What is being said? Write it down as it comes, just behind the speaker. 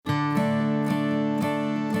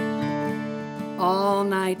All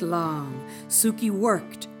night long, Suki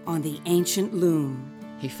worked on the ancient loom.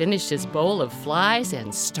 He finished his bowl of flies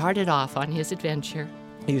and started off on his adventure.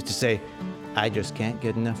 He used to say, I just can't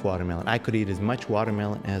get enough watermelon. I could eat as much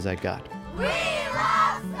watermelon as I got. We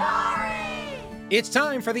love stories! It's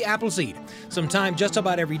time for the Appleseed, some time just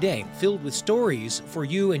about every day, filled with stories for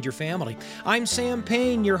you and your family. I'm Sam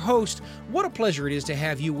Payne, your host. What a pleasure it is to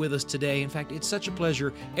have you with us today. In fact, it's such a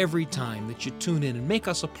pleasure every time that you tune in and make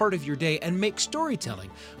us a part of your day and make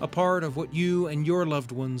storytelling a part of what you and your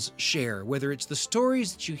loved ones share, whether it's the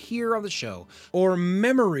stories that you hear on the show or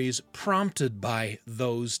memories prompted by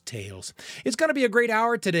those tales. It's going to be a great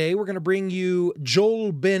hour today. We're going to bring you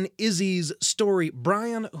Joel Ben Izzy's story,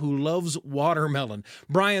 Brian Who Loves Watermelon.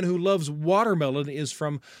 Brian Who Loves Watermelon is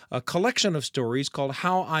from a collection of stories called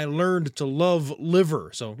How I Learned to Love Liver.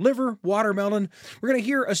 So liver, watermelon. We're going to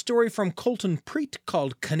hear a story from Colton Prete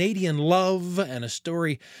called Canadian Love, and a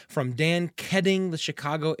story from Dan Keding, the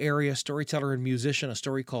Chicago area storyteller and musician, a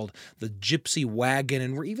story called The Gypsy Wagon.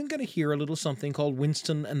 And we're even going to hear a little something called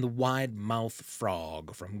Winston and the Wide-Mouth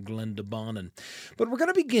Frog from Glenda Bonin. But we're going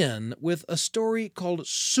to begin with a story called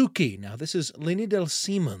Suki. Now, this is Leeny Del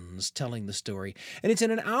Seamonds telling the story. And it's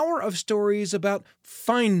in an hour of stories about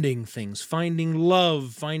finding things, finding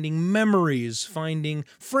love, finding memories, finding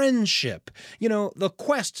friendship. You know, the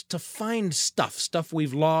quest to find stuff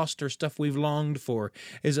we've lost or stuff we've longed for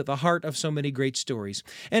is at the heart of so many great stories.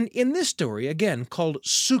 And in this story, again, called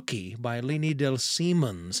Suki by Leeny Del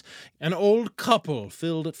Seamonds, an old couple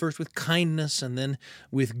filled at first with kindness and then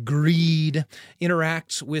with greed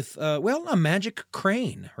interacts with, a magic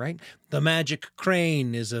crane, right? The magic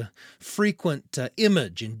crane is a frequent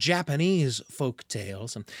image in Japanese folk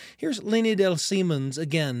tales. And here's Leeny Del Seamonds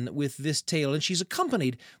again with this tale, and she's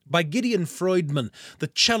accompanied by Gideon Freudman, the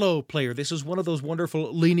cello player. This is one of those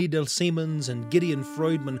wonderful Leeny Del Seamonds and Gideon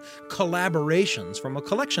Freudman collaborations from a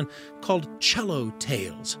collection called Cello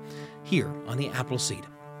Tales. Here on the Appleseed,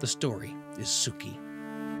 the story is Suki.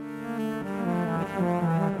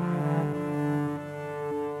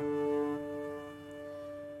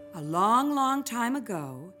 A long, long time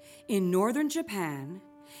ago, in northern Japan,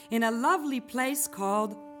 in a lovely place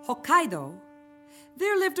called Hokkaido,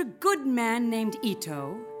 there lived a good man named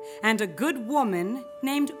Ito and a good woman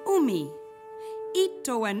named Umi.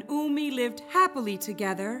 Ito and Umi lived happily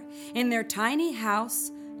together in their tiny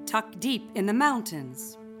house tucked deep in the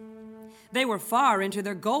mountains. They were far into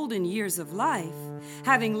their golden years of life,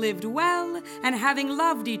 having lived well and having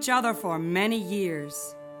loved each other for many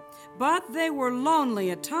years. But they were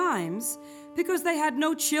lonely at times because they had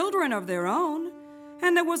no children of their own,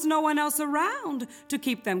 and there was no one else around to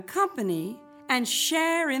keep them company and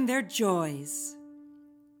share in their joys.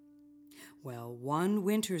 Well, one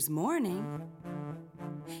winter's morning,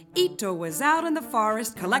 Ito was out in the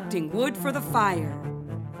forest collecting wood for the fire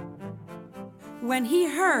when he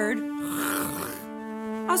heard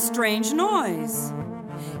a strange noise.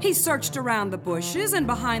 He searched around the bushes and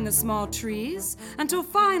behind the small trees until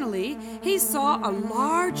finally he saw a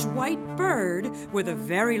large white bird with a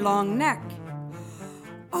very long neck.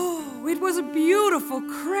 Oh, it was a beautiful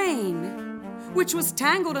crane, which was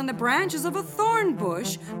tangled in the branches of a thorn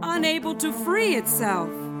bush, unable to free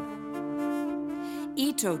itself.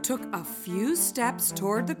 Ito took a few steps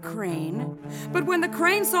toward the crane, but when the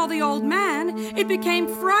crane saw the old man, it became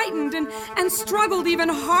frightened and struggled even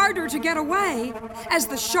harder to get away, as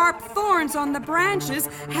the sharp thorns on the branches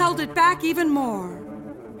held it back even more.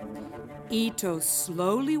 Ito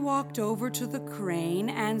slowly walked over to the crane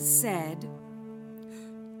and said,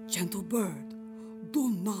 "Gentle bird, do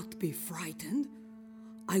not be frightened.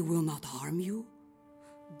 I will not harm you.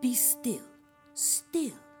 Be still,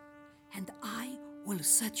 and I will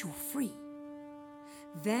set you free."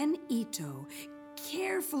 Then Ito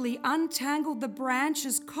carefully untangled the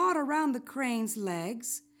branches caught around the crane's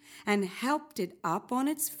legs and helped it up on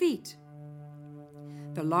its feet.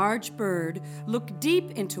 The large bird looked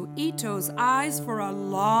deep into Ito's eyes for a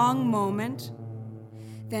long moment,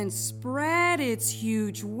 then spread its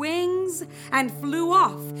huge wings and flew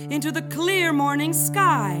off into the clear morning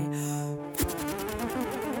sky.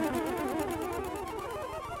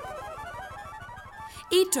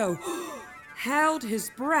 Ito held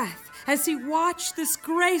his breath as he watched this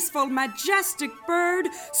graceful, majestic bird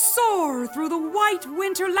soar through the white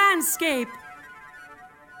winter landscape.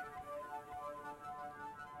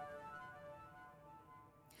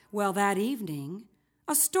 Well, that evening,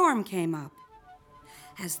 a storm came up.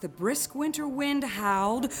 As the brisk winter wind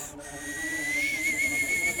howled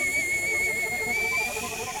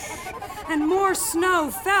and more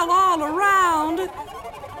snow fell all around,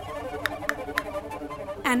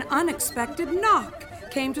 an unexpected knock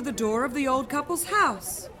came to the door of the old couple's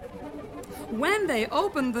house. When they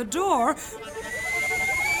opened the door,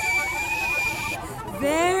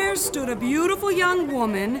 there stood a beautiful young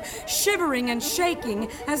woman, shivering and shaking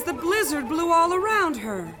as the blizzard blew all around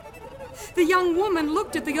her. The young woman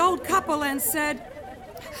looked at the old couple and said,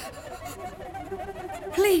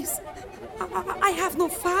 "Please, I have no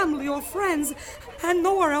family or friends and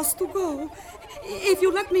nowhere else to go. If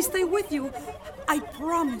you let me stay with you, I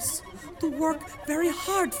promise to work very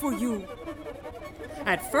hard for you."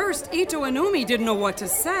 At first, Ito and Umi didn't know what to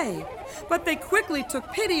say, but they quickly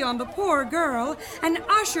took pity on the poor girl and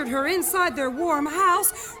ushered her inside their warm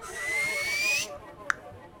house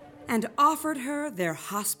and offered her their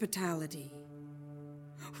hospitality.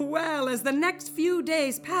 Well, as the next few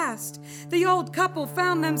days passed, the old couple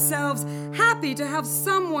found themselves happy to have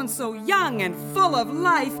someone so young and full of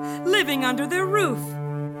life living under their roof.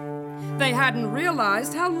 They hadn't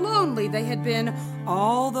realized how lonely they had been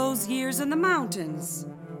all those years in the mountains.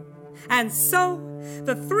 And so,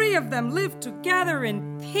 the three of them lived together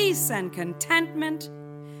in peace and contentment.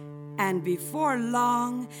 And before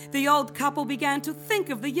long, the old couple began to think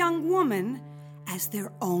of the young woman as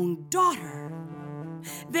their own daughter.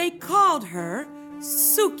 They called her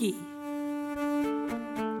Suki.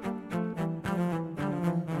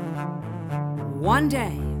 One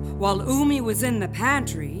day, while Umi was in the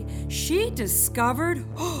pantry, she discovered,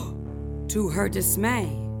 to her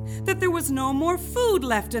dismay, that there was no more food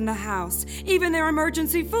left in the house. Even their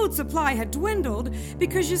emergency food supply had dwindled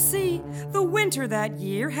because, you see, the winter that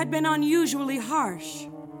year had been unusually harsh.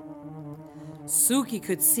 Suki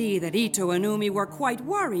could see that Ito and Umi were quite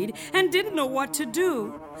worried and didn't know what to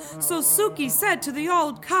do. So Suki said to the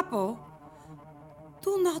old couple,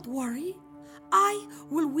 "Do not worry. I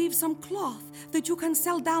will weave some cloth that you can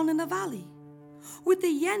sell down in the valley. With the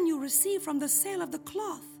yen you receive from the sale of the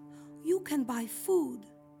cloth, you can buy food.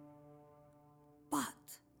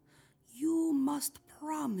 But you must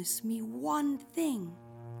promise me one thing.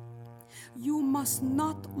 You must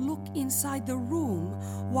not look inside the room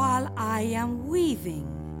while I am weaving."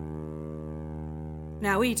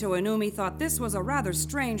 Now, Ito and Umi thought this was a rather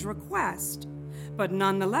strange request, but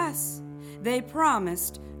nonetheless, they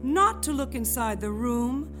promised not to look inside the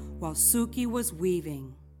room while Suki was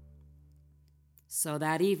weaving. So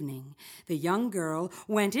that evening, the young girl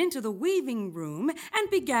went into the weaving room and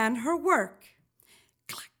began her work.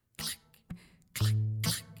 Click, click, click,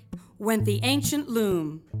 click, went the ancient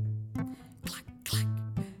loom. Click, click,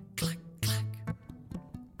 click, click.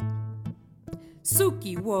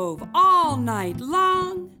 Suki wove all night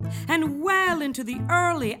long and well into the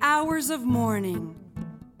early hours of morning.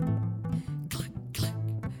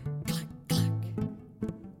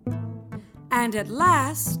 And at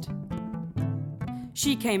last,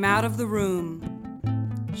 she came out of the room.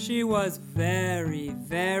 She was very,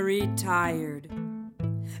 very tired.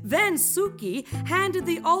 Then Suki handed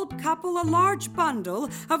the old couple a large bundle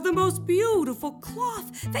of the most beautiful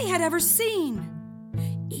cloth they had ever seen.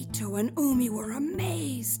 Ito and Umi were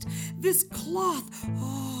amazed. This cloth,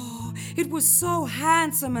 it was so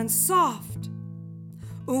handsome and soft.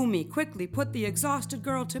 Umi quickly put the exhausted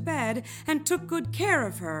girl to bed and took good care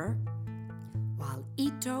of her, while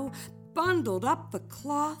Ito bundled up the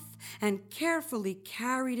cloth and carefully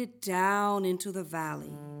carried it down into the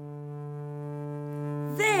valley.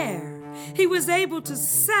 There, he was able to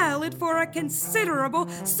sell it for a considerable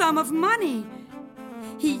sum of money.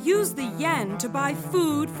 He used the yen to buy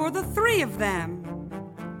food for the three of them.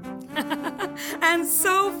 And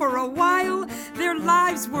so, for a while, their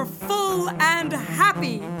lives were full and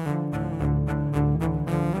happy.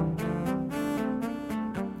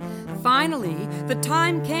 Finally, the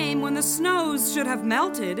time came when the snows should have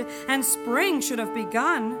melted and spring should have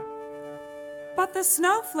begun. But the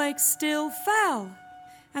snowflakes still fell,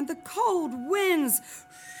 and the cold winds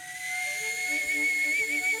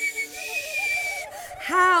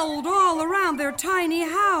howled all around their tiny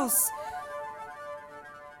house.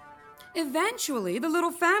 Eventually, the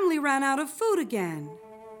little family ran out of food again.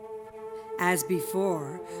 As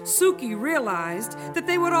before, Suki realized that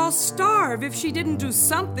they would all starve if she didn't do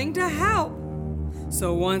something to help.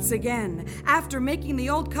 So once again, after making the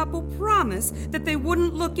old couple promise that they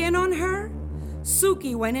wouldn't look in on her,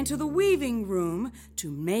 Suki went into the weaving room to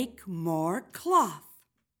make more cloth.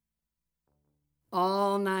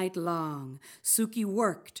 All night long, Suki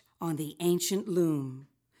worked on the ancient loom.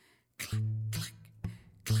 Click, click,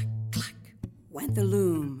 click, click, went the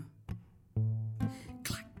loom.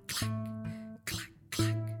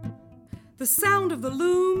 The sound of the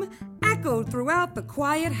loom echoed throughout the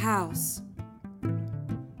quiet house.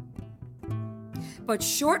 But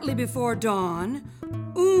shortly before dawn,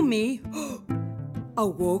 Umi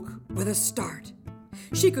awoke with a start.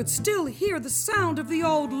 She could still hear the sound of the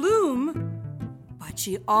old loom, but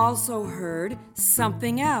she also heard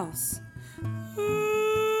something else.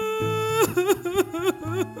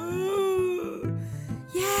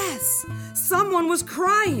 Yes, someone was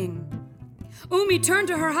crying. Umi turned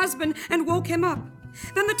to her husband and woke him up.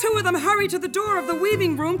 Then the two of them hurried to the door of the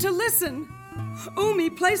weaving room to listen. Umi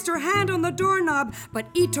placed her hand on the doorknob, but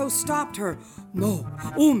Ito stopped her. "No,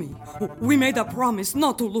 Umi, we made a promise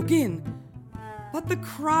not to look in." But the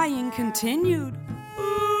crying continued.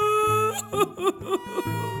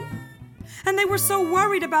 And they were so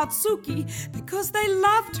worried about Suki because they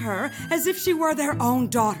loved her as if she were their own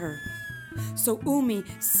daughter. So Umi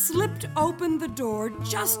slipped open the door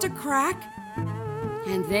just a crack,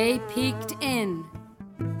 and they peeked in.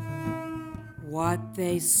 What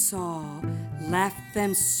they saw left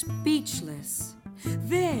them speechless.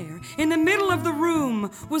 There, in the middle of the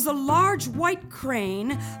room, was a large white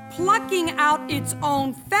crane plucking out its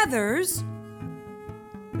own feathers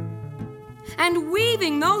and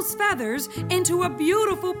weaving those feathers into a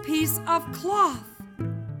beautiful piece of cloth.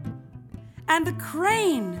 And the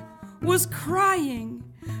crane was crying.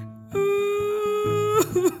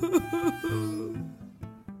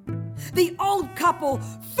 The old couple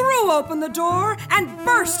threw open the door and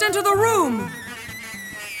burst into the room.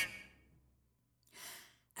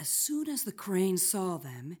 As soon as the crane saw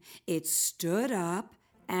them, it stood up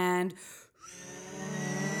and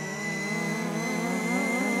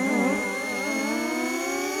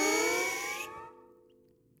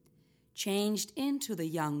changed into the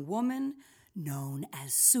young woman known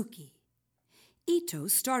as Suki. Ito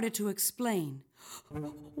started to explain.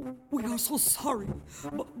 "We are so sorry,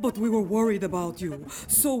 but we were worried about you,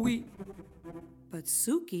 so we..." But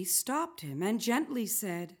Suki stopped him and gently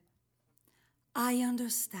said, "I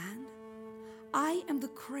understand. I am the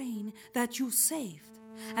crane that you saved,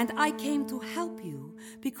 and I came to help you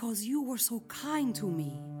because you were so kind to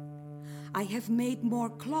me. I have made more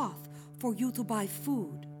cloth for you to buy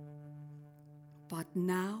food. But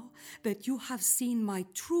now that you have seen my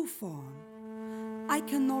true form, I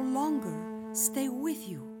can no longer stay with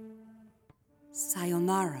you.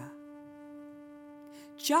 Sayonara."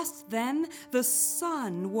 Just then, the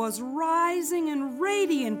sun was rising in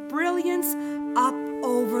radiant brilliance up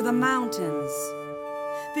over the mountains.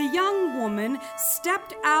 The young woman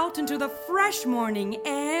stepped out into the fresh morning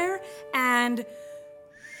air and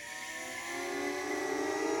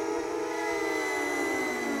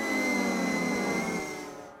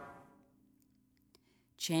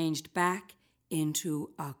changed back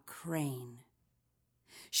into a crane.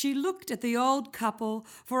 She looked at the old couple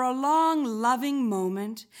for a long, loving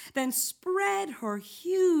moment, then spread her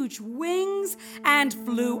huge wings and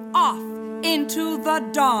flew off into the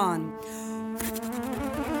dawn.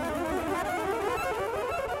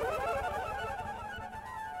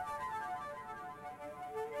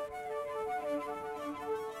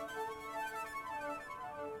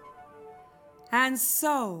 And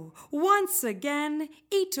so, once again,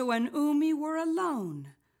 Ito and Umi were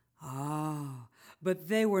alone. Ah, but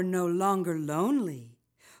they were no longer lonely,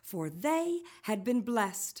 for they had been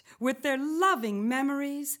blessed with their loving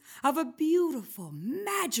memories of a beautiful,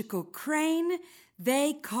 magical crane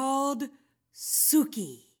they called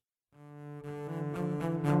Suki.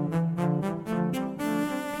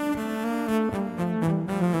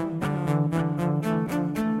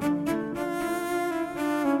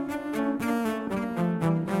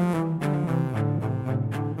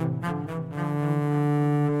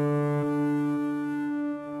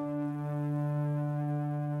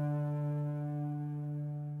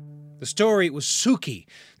 The story was Suki,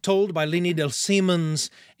 told by Leeny Del Seamonds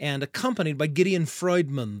and accompanied by Gideon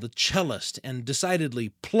Freudman, the cellist, and decidedly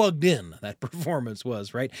plugged in that performance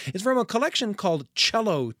was, right? It's from a collection called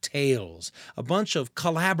Cello Tales, a bunch of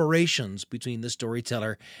collaborations between the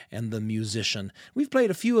storyteller and the musician. We've played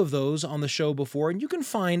a few of those on the show before, and you can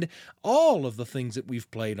find all of the things that we've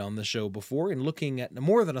played on the show before in looking at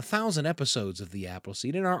more than 1,000 episodes of The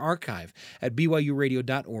Appleseed in our archive at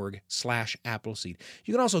byuradio.org/Appleseed.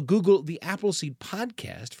 You can also Google the Appleseed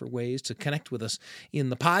Podcast for ways to connect with us in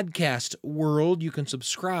the podcast world. You can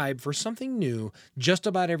subscribe for something new just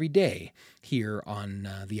about every day here on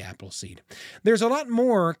the Appleseed. There's a lot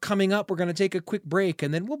more coming up. We're going to take a quick break,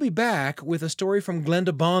 and then we'll be back with a story from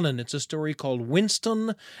Glenda Bonin. It's a story called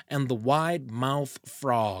Winston and the Wide Mouth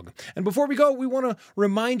Frog. And before we go, we want to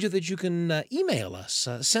remind you that you can email us.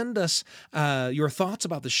 Send us your thoughts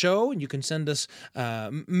about the show, and you can send us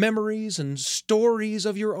memories and stories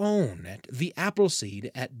of your own at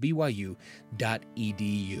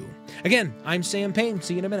theappleseed@byu.edu. Again, I'm Sam Payne.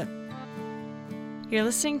 See you in a minute. You're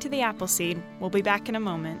listening to The Appleseed. We'll be back in a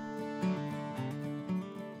moment.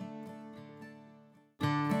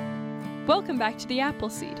 Welcome back to The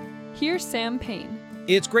Appleseed. Here's Sam Payne.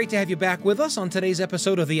 It's great to have you back with us on today's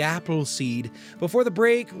episode of The Appleseed. Before the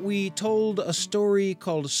break, we told a story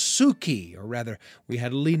called Suki, or rather, we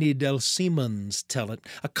had Leeny Del Seamonds tell it,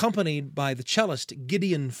 accompanied by the cellist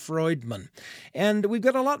Gideon Freudman. And we've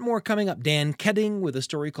got a lot more coming up. Dan Keding with a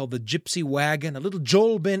story called The Gypsy Wagon, a little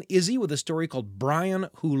Joel Ben Izzy with a story called Brian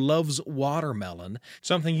Who Loves Watermelon,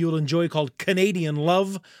 something you'll enjoy called Canadian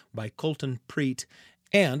Love by Colton Prete,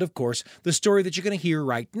 and, of course, the story that you're going to hear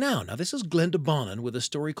right now. Now, this is Glenda Bonin with a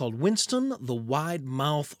story called Winston the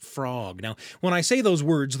Wide-Mouthed Frog. Now, when I say those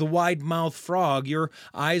words, the wide-mouthed frog, your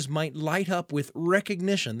eyes might light up with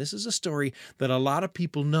recognition. This is a story that a lot of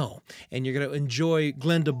people know, and you're going to enjoy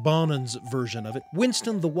Glenda Bonin's version of it,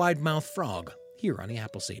 Winston the Wide-Mouthed Frog, here on the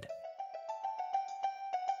Appleseed.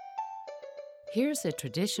 Here's a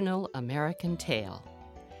traditional American tale.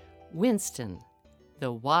 Winston,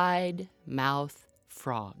 the Wide-Mouthed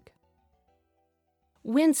Frog.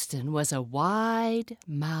 Winston was a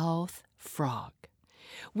wide-mouthed frog.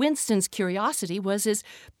 Winston's curiosity was as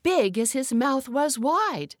big as his mouth was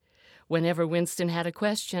wide. Whenever Winston had a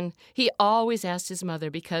question, he always asked his mother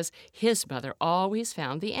because his mother always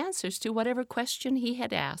found the answers to whatever question he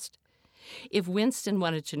had asked. If Winston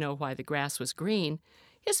wanted to know why the grass was green,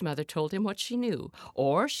 his mother told him what she knew,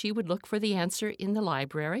 or she would look for the answer in the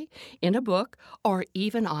library, in a book, or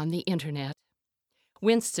even on the internet.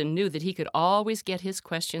 Winston knew that he could always get his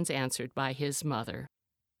questions answered by his mother.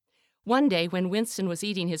 One day, when Winston was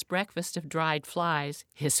eating his breakfast of dried flies,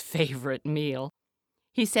 his favorite meal,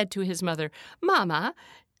 he said to his mother, "Mama,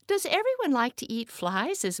 does everyone like to eat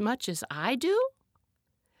flies as much as I do?"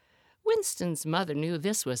 Winston's mother knew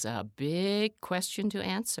this was a big question to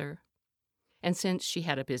answer. And since she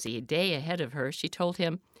had a busy day ahead of her, she told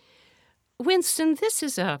him, "Winston, this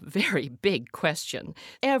is a very big question.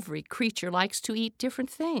 Every creature likes to eat different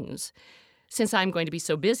things. Since I'm going to be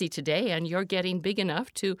so busy today and you're getting big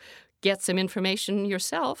enough to get some information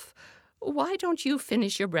yourself, why don't you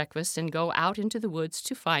finish your breakfast and go out into the woods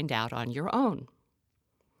to find out on your own?"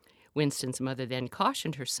 Winston's mother then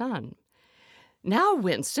cautioned her son. "Now,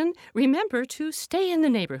 Winston, remember to stay in the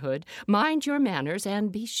neighborhood, mind your manners,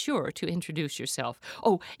 and be sure to introduce yourself.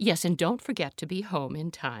 Oh, yes, and don't forget to be home in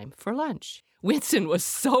time for lunch." Winston was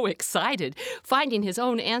so excited. Finding his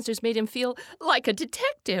own answers made him feel like a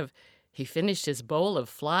detective. He finished his bowl of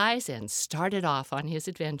flies and started off on his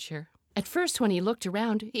adventure. At first, when he looked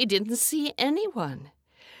around, he didn't see anyone.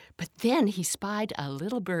 But then he spied a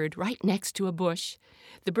little bird right next to a bush.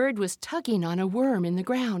 The bird was tugging on a worm in the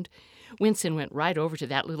ground. Winston went right over to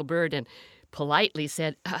that little bird and politely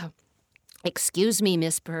said, "Excuse me,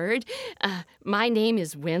 Miss Bird. My name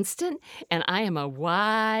is Winston, and I am a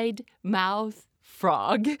wide-mouthed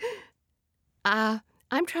frog.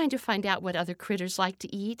 I'm trying to find out what other critters like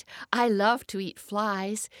to eat. I love to eat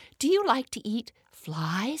flies. Do you like to eat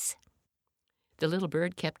flies?" The little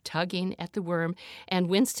bird kept tugging at the worm, and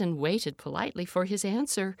Winston waited politely for his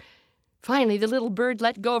answer. Finally, the little bird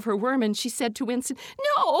let go of her worm, and she said to Winston,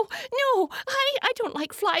 No, I don't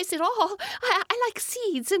like flies at all. I like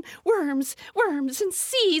seeds and worms and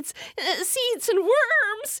seeds, seeds and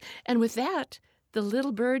worms." And with that, the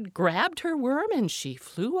little bird grabbed her worm, and she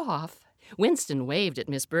flew off. Winston waved at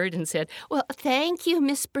Miss Bird and said, "Well, thank you,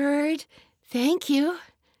 Miss Bird. Thank you."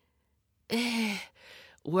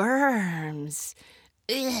 Worms.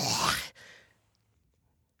 Ugh.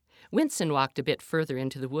 Winston walked a bit further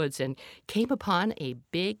into the woods and came upon a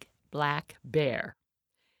big black bear.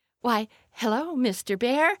 "Why, hello, Mr.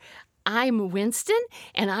 Bear. I'm Winston,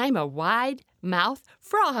 and I'm a wide-mouthed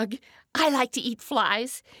frog. I like to eat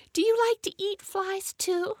flies. Do you like to eat flies,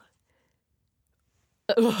 too?"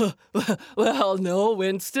 Well, no,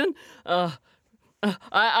 Winston.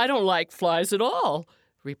 I don't like flies at all,"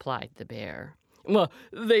 replied the bear. "Well,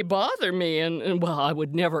 they bother me, and I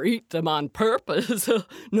would never eat them on purpose.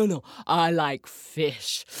 No, I like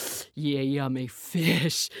fish. Yeah, yummy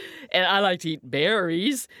fish. And I like to eat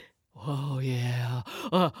berries. Oh, yeah.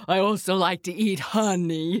 I also like to eat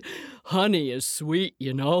honey. Honey is sweet,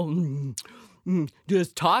 you know.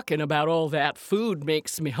 Just talking about all that food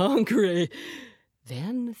makes me hungry."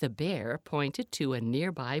 Then the bear pointed to a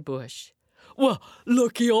nearby bush. "Well,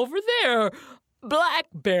 looky over there.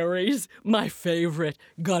 Blackberries, my favorite.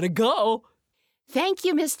 Gotta go." "Thank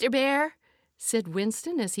you, Mr. Bear," said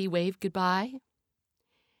Winston as he waved goodbye.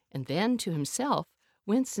 And then to himself,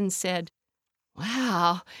 Winston said,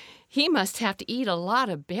 "Wow, he must have to eat a lot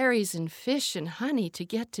of berries and fish and honey to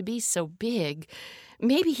get to be so big.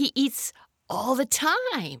 Maybe he eats all the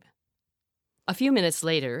time." A few minutes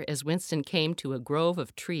later, as Winston came to a grove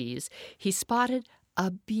of trees, he spotted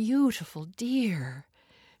a beautiful deer.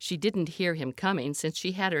 She didn't hear him coming since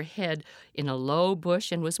she had her head in a low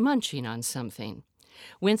bush and was munching on something.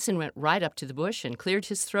 Winston went right up to the bush and cleared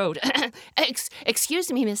his throat.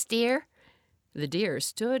 Excuse me, Miss Deer. The deer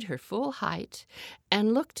stood her full height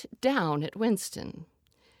and looked down at Winston.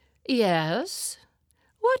 Yes,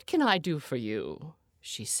 what can I do for you?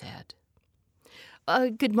 She said.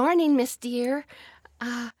 Good morning, Miss Deer.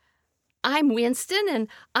 I'm Winston, and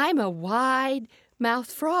I'm a wide-mouthed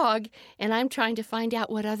frog, and I'm trying to find out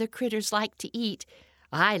what other critters like to eat.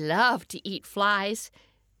 I love to eat flies.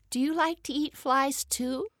 Do you like to eat flies,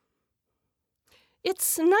 too?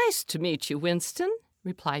 It's nice to meet you, Winston,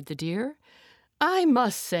 replied the deer. I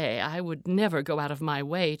must say I would never go out of my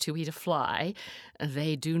way to eat a fly.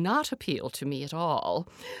 They do not appeal to me at all.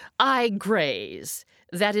 I graze.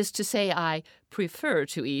 That is to say, I prefer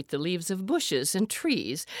to eat the leaves of bushes and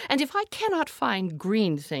trees, and if I cannot find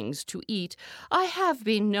green things to eat, I have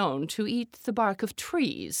been known to eat the bark of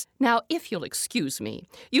trees. Now, if you'll excuse me,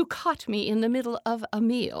 you caught me in the middle of a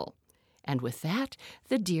meal. And with that,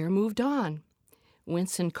 the deer moved on.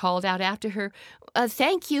 Winston called out after her,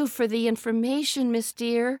 Thank you for the information, Miss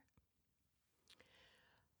Deer.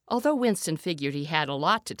 Although Winston figured he had a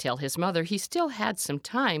lot to tell his mother, he still had some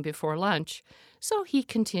time before lunch, so he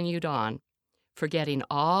continued on, forgetting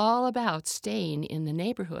all about staying in the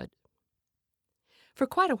neighborhood. For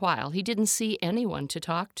quite a while, he didn't see anyone to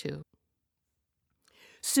talk to.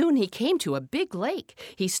 Soon he came to a big lake.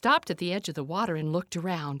 He stopped at the edge of the water and looked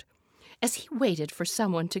around. As he waited for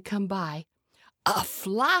someone to come by, a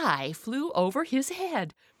fly flew over his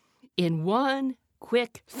head. In one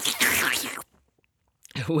quick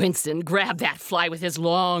Winston grabbed that fly with his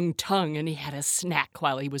long tongue, and he had a snack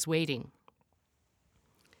while he was waiting.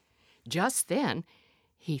 Just then,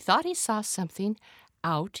 he thought he saw something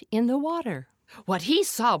out in the water. What he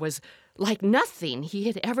saw was like nothing he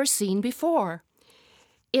had ever seen before.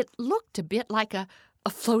 It looked a bit like a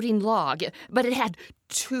floating log, but it had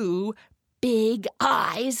two big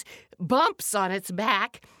eyes, bumps on its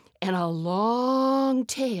back, and a long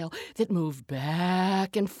tail that moved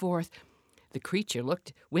back and forth. The creature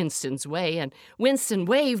looked Winston's way, and Winston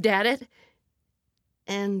waved at it.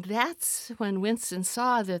 And that's when Winston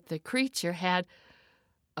saw that the creature had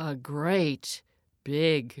a great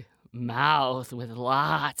big mouth with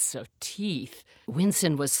lots of teeth.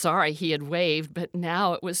 Winston was sorry he had waved, but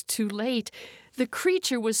now it was too late. The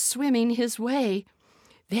creature was swimming his way.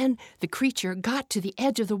 Then the creature got to the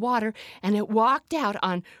edge of the water, and it walked out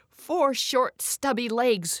on 4 short, stubby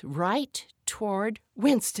legs right toward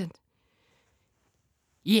Winston.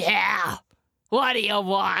 Yeah, what do you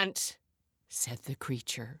want? Said the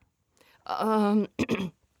creature.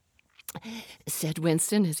 Said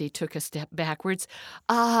Winston as he took a step backwards.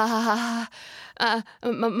 My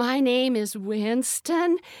name is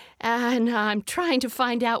Winston, and I'm trying to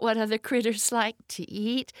find out what other critters like to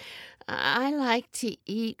eat. I like to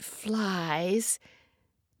eat flies.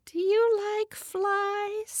 Do you like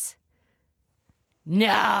flies?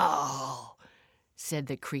 No, said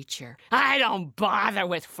the creature. I don't bother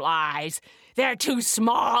with flies. They're too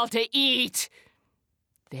small to eat.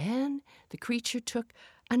 Then the creature took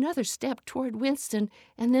another step toward Winston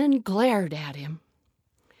and then glared at him.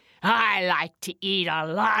 I like to eat a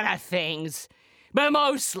lot of things, but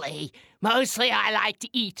mostly I like to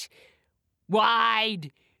eat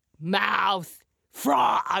wide-mouthed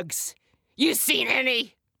frogs. You seen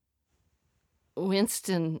any?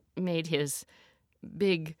 Winston made his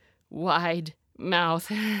big, wide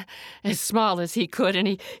mouth as small as he could,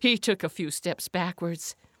 and he took a few steps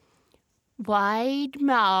backwards.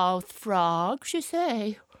 Wide-mouthed frogs, you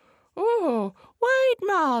say? Oh,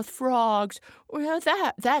 wide-mouthed frogs. Well,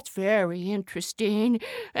 that's very interesting.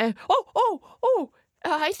 I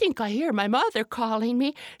think I hear my mother calling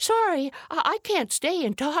me. Sorry, I can't stay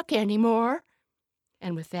and talk anymore.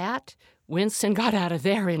 And with that, Winston got out of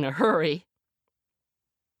there in a hurry.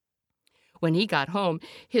 When he got home,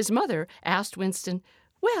 his mother asked Winston,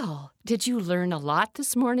 Well, did you learn a lot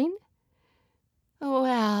this morning?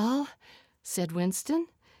 Well, said Winston,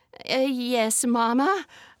 yes, Mama.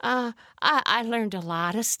 I learned a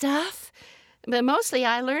lot of stuff, but mostly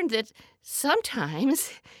I learned that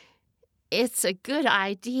sometimes it's a good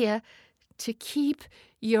idea to keep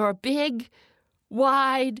your big,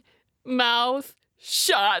 wide mouth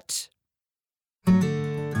shut.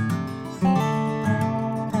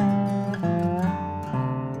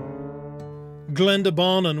 Glenda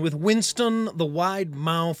Bonin with Winston the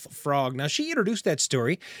Wide-Mouthed Frog. Now, she introduced that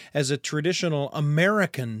story as a traditional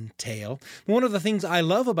American tale. One of the things I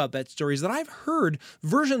love about that story is that I've heard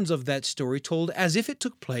versions of that story told as if it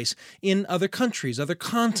took place in other countries, other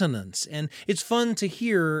continents. And it's fun to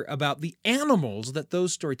hear about the animals that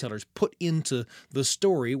those storytellers put into the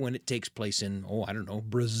story when it takes place in,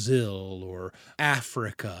 Brazil or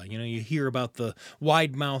Africa. You hear about the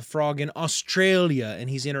wide-mouthed frog in Australia, and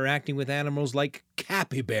he's interacting with animals like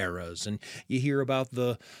capybaras, and you hear about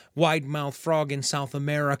the wide-mouthed frog in South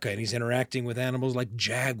America, and he's interacting with animals like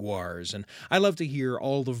jaguars. And I love to hear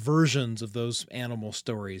all the versions of those animal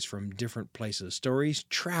stories from different places. Stories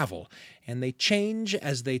travel, and they change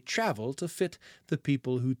as they travel to fit the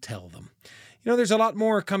people who tell them. There's a lot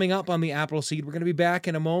more coming up on the Appleseed. We're going to be back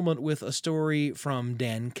in a moment with a story from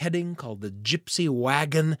Dan Keding called The Gypsy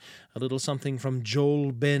Wagon, a little something from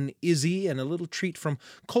Joel Ben Izzy, and a little treat from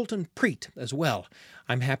Colton Prete as well.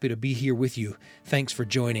 I'm happy to be here with you. Thanks for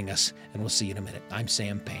joining us, and we'll see you in a minute. I'm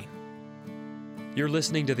Sam Payne. You're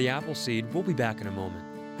listening to The Appleseed. We'll be back in a moment.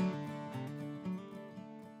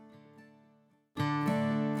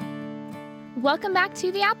 Welcome back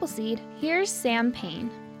to The Appleseed. Here's Sam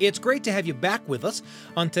Payne. It's great to have you back with us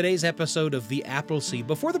on today's episode of The Appleseed.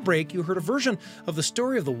 Before the break, you heard a version of the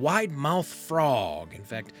story of the wide-mouthed frog. In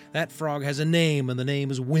fact, that frog has a name, and the name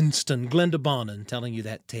is Winston. Glenda Bonin telling you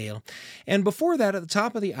that tale. And before that, at the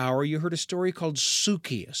top of the hour, you heard a story called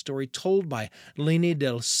Suki, a story told by Leeny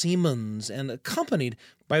Del Seamonds and accompanied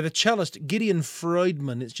by the cellist Gideon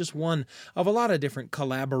Freudman. It's just one of a lot of different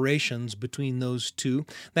collaborations between those two.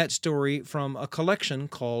 That story from a collection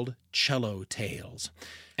called Cello Tales.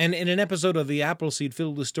 And in an episode of The Appleseed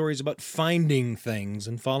filled with stories about finding things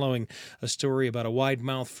and following a story about a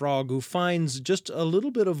wide-mouthed frog who finds just a little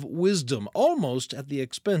bit of wisdom, almost at the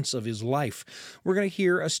expense of his life, we're going to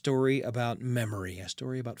hear a story about memory, a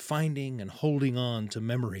story about finding and holding on to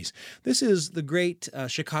memories. This is the great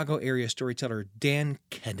Chicago area storyteller Dan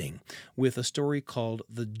Keding with a story called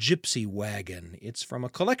The Gypsy Wagon. It's from a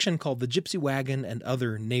collection called The Gypsy Wagon and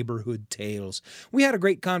Other Neighborhood Tales. We had a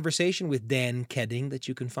great conversation with Dan Keding that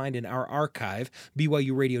you can find in our archive,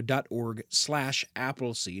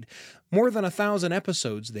 byuradio.org/Appleseed. More than 1,000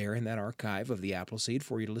 episodes there in that archive of the Appleseed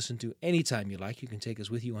for you to listen to anytime you like. You can take us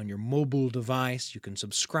with you on your mobile device. You can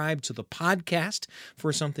subscribe to the podcast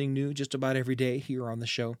for something new just about every day here on the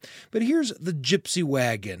show. But here's the Gypsy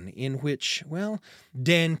Wagon, in which,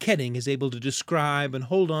 Dan Keding is able to describe and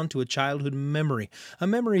hold on to a childhood memory, a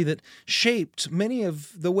memory that shaped many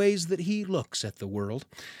of the ways that he looks at the world.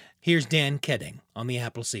 Here's Dan Keding on the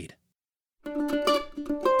Appleseed.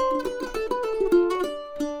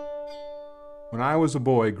 When I was a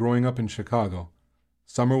boy growing up in Chicago,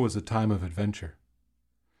 summer was a time of adventure.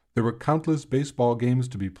 There were countless baseball games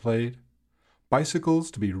to be played,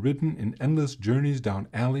 bicycles to be ridden in endless journeys down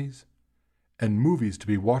alleys, and movies to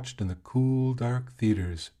be watched in the cool, dark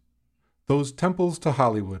theaters. Those temples to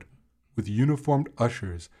Hollywood, with uniformed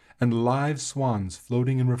ushers and live swans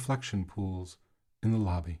floating in reflection pools in the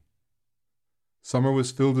lobby. Summer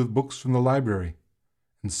was filled with books from the library,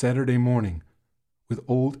 and Saturday morning with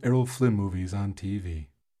old Errol Flynn movies on TV.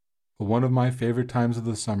 But one of my favorite times of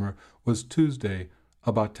the summer was Tuesday,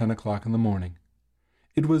 about 10 o'clock in the morning.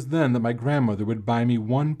 It was then that my grandmother would buy me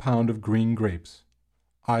 1 pound of green grapes.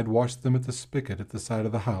 I'd wash them at the spigot at the side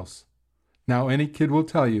of the house. Now any kid will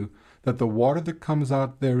tell you that the water that comes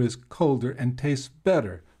out there is colder and tastes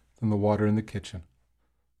better than the water in the kitchen.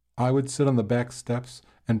 I would sit on the back steps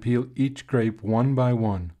and peel each grape one by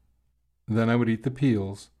one. Then I would eat the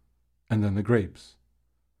peels, and then the grapes.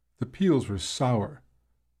 The peels were sour,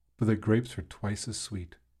 but the grapes were twice as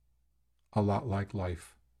sweet. A lot like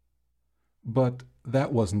life. But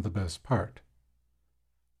that wasn't the best part.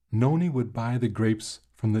 Noni would buy the grapes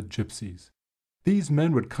from the gypsies. These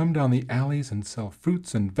men would come down the alleys and sell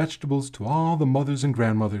fruits and vegetables to all the mothers and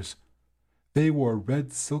grandmothers. They wore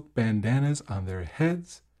red silk bandanas on their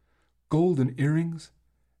heads, golden earrings,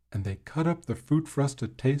 and they cut up the fruit for us to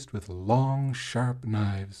taste with long, sharp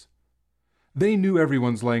knives. They knew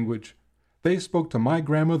everyone's language. They spoke to my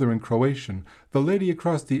grandmother in Croatian, the lady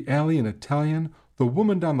across the alley in Italian, the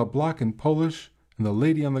woman down the block in Polish, and the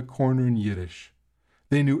lady on the corner in Yiddish.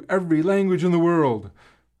 They knew every language in the world,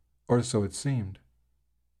 or so it seemed.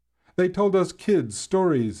 They told us kids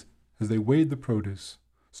stories as they weighed the produce,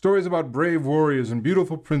 stories about brave warriors and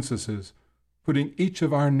beautiful princesses, putting each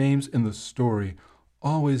of our names in the story,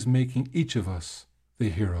 always making each of us the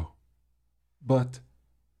hero. But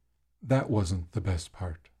that wasn't the best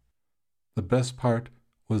part. The best part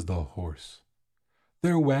was the horse.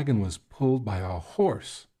 Their wagon was pulled by a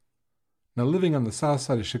horse. Now, living on the south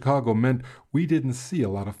side of Chicago meant we didn't see a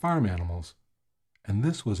lot of farm animals. And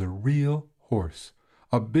this was a real horse,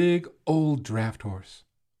 a big old draft horse.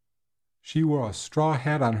 She wore a straw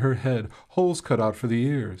hat on her head, holes cut out for the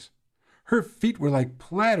ears. Her feet were like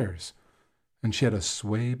platters, and she had a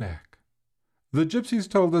sway back. The gypsies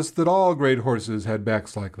told us that all great horses had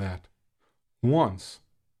backs like that. Once,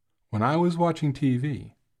 when I was watching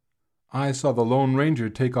TV, I saw the Lone Ranger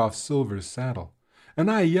take off Silver's saddle, and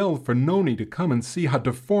I yelled for Noni to come and see how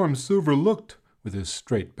deformed Silver looked with his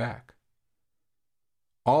straight back.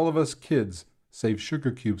 All of us kids saved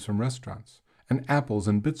sugar cubes from restaurants and apples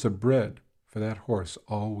and bits of bread for that horse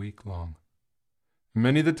all week long.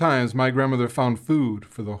 Many the times my grandmother found food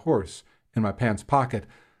for the horse in my pants pocket,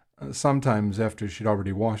 sometimes after she'd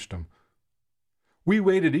already washed them. We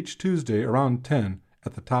waited each Tuesday around 10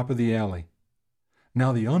 at the top of the alley.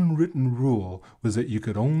 Now the unwritten rule was that you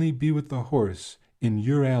could only be with the horse in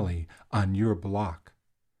your alley on your block,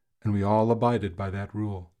 and we all abided by that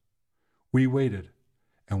rule. We waited,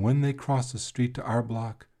 and when they crossed the street to our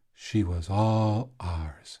block, she was all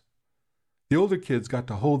ours. The older kids got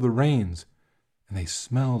to hold the reins, and they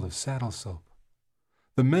smelled of saddle soap.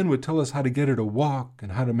 The men would tell us how to get her to walk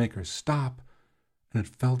and how to make her stop, and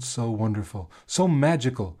it felt so wonderful, so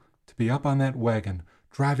magical to be up on that wagon,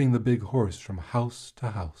 driving the big horse from house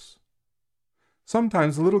to house.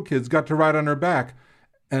 Sometimes the little kids got to ride on her back,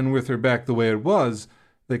 and with her back the way it was,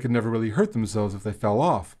 they could never really hurt themselves if they fell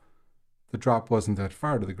off. The drop wasn't that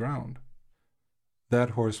far to the ground.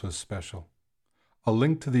 That horse was special, a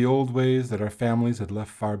link to the old ways that our families had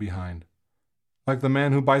left far behind. Like the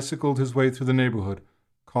man who bicycled his way through the neighborhood,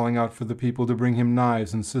 calling out for the people to bring him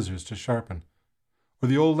knives and scissors to sharpen, or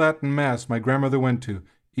the old Latin Mass my grandmother went to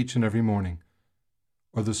each and every morning,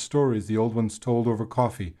 or the stories the old ones told over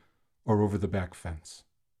coffee or over the back fence.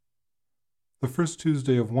 The first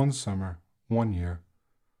Tuesday of one summer, one year,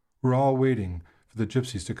 we're all waiting for the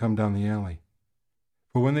gypsies to come down the alley.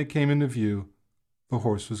 But when they came into view, the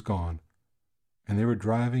horse was gone, and they were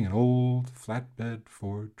driving an old flatbed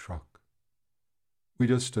Ford truck. We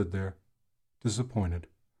just stood there, disappointed,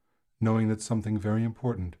 knowing that something very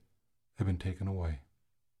important had been taken away.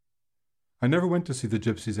 I never went to see the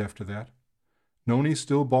gypsies after that. Noni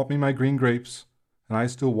still bought me my green grapes, and I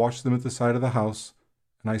still washed them at the side of the house,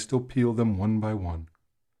 and I still peeled them one by one.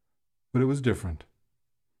 But it was different.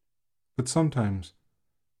 But sometimes,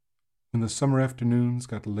 when the summer afternoons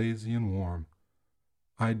got lazy and warm,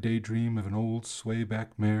 I'd daydream of an old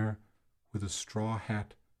sway-back mare with a straw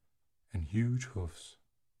hat and huge hoofs,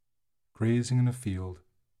 grazing in a field,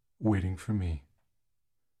 waiting for me.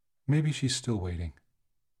 Maybe she's still waiting.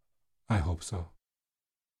 I hope so.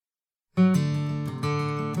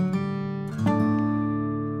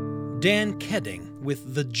 Dan Keding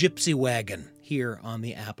with the Gypsy Wagon here on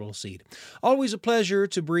the Appleseed. Always a pleasure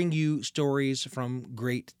to bring you stories from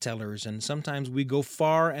great tellers, and sometimes we go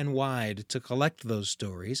far and wide to collect those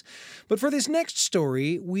stories. But for this next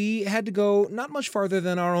story, we had to go not much farther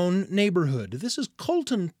than our own neighborhood. This is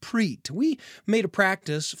Colton Prete. We made a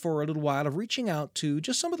practice for a little while of reaching out to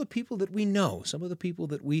just some of the people that we know, some of the people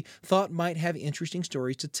that we thought might have interesting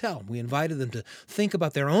stories to tell. We invited them to think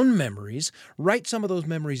about their own memories, write some of those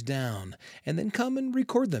memories down, and then come and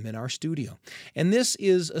record them in our studio. And this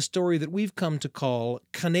is a story that we've come to call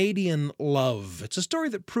Canadian Love. It's a story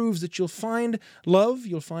that proves that you'll find love,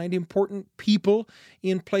 you'll find important people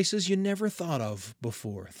in places you never thought of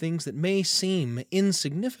before. Things that may seem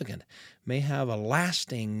insignificant may have a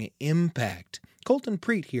lasting impact. Colton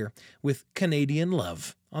Prete here with Canadian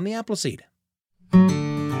Love on the Appleseed. I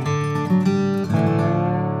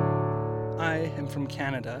am from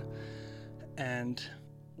Canada, and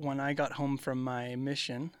when I got home from my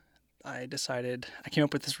mission, I came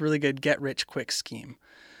up with this really good get-rich-quick scheme.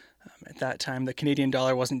 At that time, the Canadian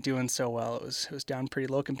dollar wasn't doing so well. It was down pretty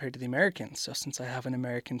low compared to the American. So since I have an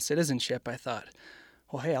American citizenship, I thought,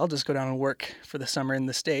 well, hey, I'll just go down and work for the summer in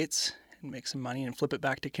the States and make some money and flip it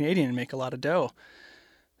back to Canadian and make a lot of dough.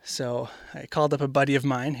 So I called up a buddy of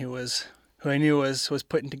mine who I knew was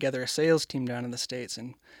putting together a sales team down in the States,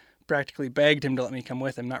 and practically begged him to let me come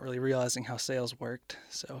with him, not really realizing how sales worked.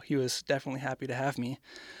 So he was definitely happy to have me.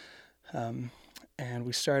 And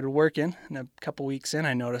we started working, and a couple weeks in,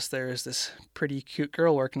 I noticed there was this pretty cute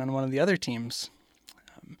girl working on one of the other teams.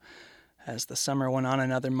 As the summer went on,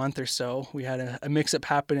 another month or so, we had a mix-up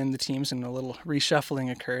happen in the teams, and a little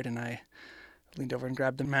reshuffling occurred, and I leaned over and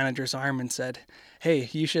grabbed the manager's arm and said, hey,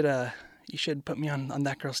 you should put me on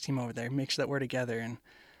that girl's team over there, make sure that we're together.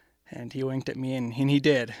 And he winked at me, and he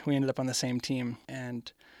did. We ended up on the same team,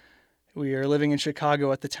 and we were living in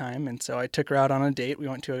Chicago at the time, and so I took her out on a date. We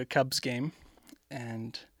went to a Cubs game,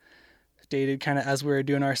 and dated kind of as we were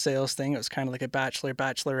doing our sales thing. It was kind of like a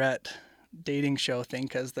bachelorette dating show thing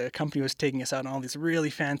because the company was taking us out on all these really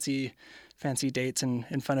fancy dates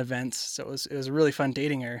and fun events. So it was really fun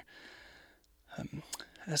dating her.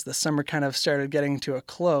 As the summer kind of started getting to a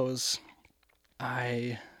close,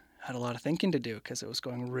 I had a lot of thinking to do because it was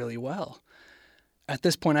going really well. At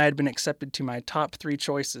this point, I had been accepted to my top 3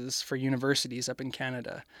 choices for universities up in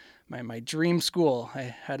Canada. My dream school, I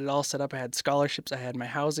had it all set up. I had scholarships. I had my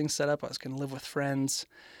housing set up. I was going to live with friends.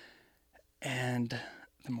 And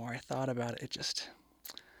the more I thought about it,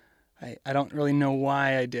 I don't really know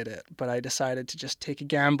why I did it, but I decided to just take a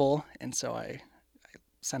gamble. And so I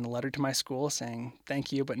sent a letter to my school saying,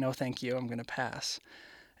 thank you, but no thank you. I'm going to pass.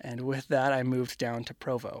 And with that, I moved down to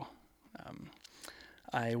Provo.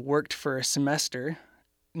 I worked for a semester,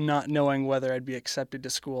 not knowing whether I'd be accepted to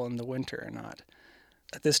school in the winter or not.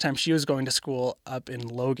 At this time, she was going to school up in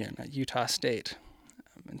Logan at Utah State.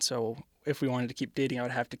 And so if we wanted to keep dating, I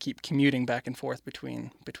would have to keep commuting back and forth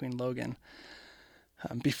between Logan.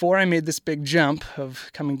 Before I made this big jump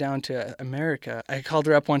of coming down to America, I called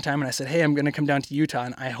her up one time and I said, hey, I'm going to come down to Utah,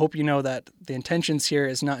 and I hope you know that the intentions here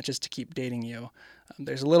is not just to keep dating you.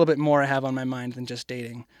 There's a little bit more I have on my mind than just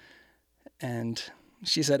dating. And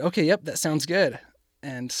she said, okay, yep, that sounds good.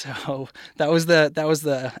 And so that was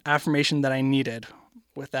the affirmation that I needed.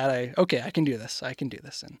 With that, I can do this.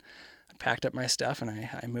 And I packed up my stuff and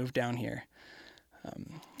I moved down here.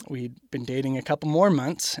 We'd been dating a couple more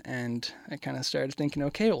months, and I kind of started thinking,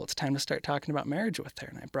 okay, well, it's time to start talking about marriage with her.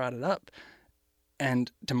 And I brought it up.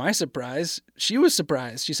 And to my surprise, she was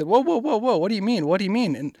surprised. She said, whoa, what do you mean? What do you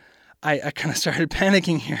mean? And I kind of started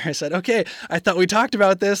panicking here. I said, okay, I thought we talked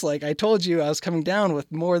about this. Like I told you, I was coming down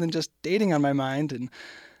with more than just dating on my mind.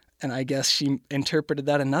 And I guess she interpreted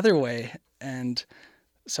that another way. And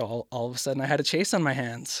so all of a sudden I had a chase on my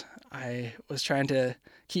hands. I was trying to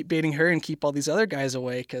keep dating her and keep all these other guys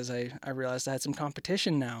away because I realized I had some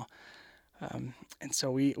competition now. And so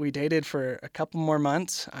we dated for a couple more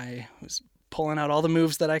months. I was pulling out all the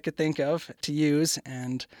moves that I could think of to use,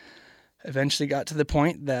 and eventually got to the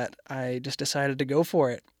point that I just decided to go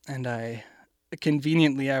for it. And I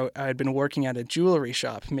had been working at a jewelry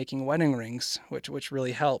shop making wedding rings, which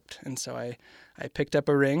really helped. And so I picked up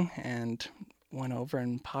a ring and went over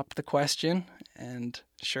and popped the question, and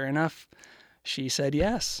sure enough, she said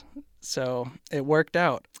yes. So it worked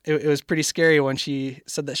out. It was pretty scary when she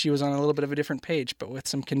said that she was on a little bit of a different page, but with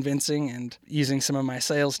some convincing and using some of my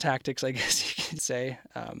sales tactics, I guess you could say,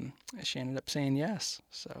 she ended up saying yes.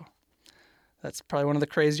 So that's probably one of the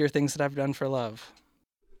crazier things that I've done for love.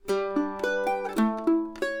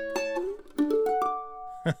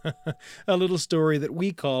 A little story that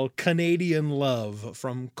we call Canadian Love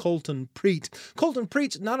from Colton Prete. Colton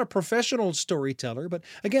Prete's not a professional storyteller, but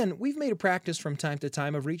again, we've made a practice from time to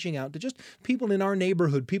time of reaching out to just people in our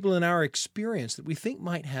neighborhood, people in our experience that we think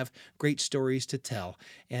might have great stories to tell,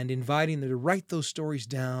 and inviting them to write those stories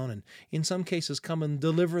down and in some cases come and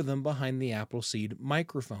deliver them behind the Appleseed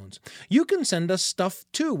microphones. You can send us stuff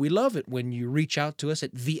too. We love it when you reach out to us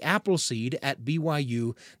at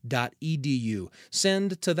theappleseed@byu.edu.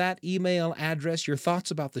 Send to that email address your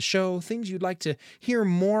thoughts about the show, things you'd like to hear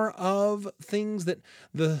more of, things that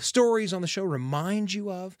the stories on the show remind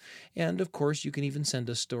you of, and of course you can even send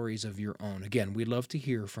us stories of your own. Again, we'd love to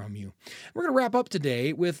hear from you. We're going to wrap up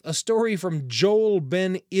today with a story from Joel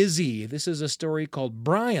Ben Izzy. This is a story called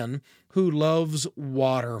Brian Who Loves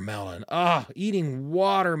Watermelon. Eating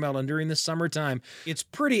watermelon during the summertime. It's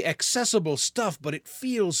pretty accessible stuff, but it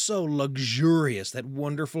feels so luxurious, that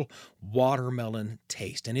wonderful watermelon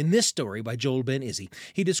taste. And in this story by Joel Ben Izzy,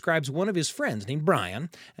 he describes one of his friends named Brian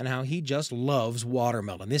and how he just loves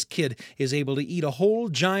watermelon. This kid is able to eat a whole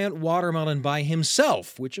giant watermelon by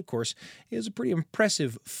himself, which of course is a pretty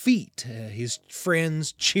impressive feat. His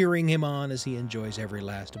friends cheering him on as he enjoys every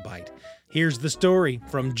last bite. Here's the story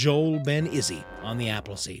from Joel Ben Izzy on the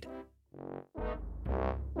Appleseed.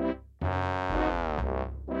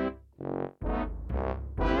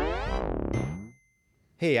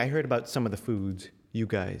 Hey, I heard about some of the foods you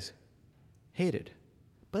guys hated.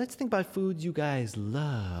 But let's think about foods you guys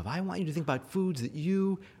love. I want you to think about foods that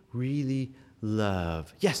you really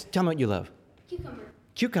love. Yes, tell me what you love. Cucumber.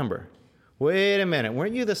 Cucumber. Wait a minute.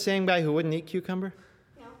 Weren't you the same guy who wouldn't eat cucumber?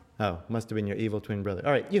 No. Oh, must have been your evil twin brother.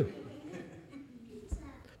 All right, you.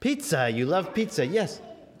 Pizza. You love pizza. Yes.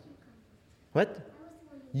 What?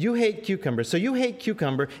 You hate cucumber. So you hate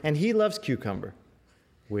cucumber, and he loves cucumber.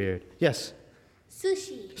 Weird. Yes.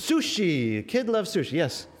 Sushi. Sushi. Kid loves sushi.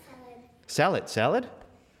 Yes. Salad.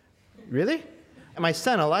 Really? My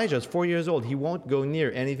son Elijah is 4 years old. He won't go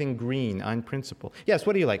near anything green on principle. Yes,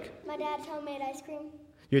 what do you like? My dad's homemade ice cream.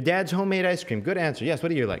 Your dad's homemade ice cream. Good answer. Yes, what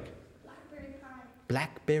do you like? Blackberry pie.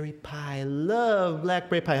 Blackberry pie. Love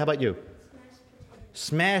blackberry pie. How about you?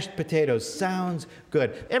 Smashed potatoes. Sounds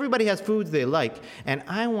good. Everybody has foods they like, and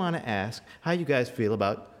I want to ask how you guys feel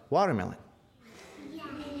about watermelon.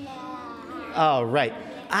 All right.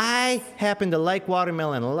 I happen to like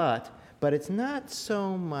watermelon a lot, but it's not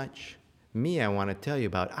so much me I want to tell you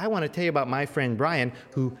about. I want to tell you about my friend Brian,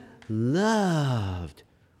 who loved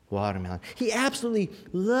watermelon. He absolutely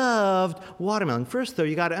loved watermelon. First, though,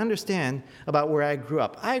 you got to understand about where I grew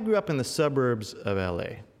up. I grew up in the suburbs of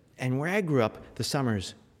LA. And where I grew up, the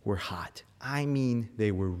summers were hot. I mean,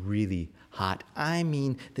 they were really hot. I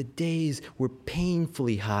mean, the days were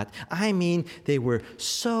painfully hot. I mean, they were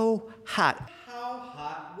so hot. How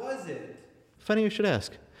hot was it? Funny you should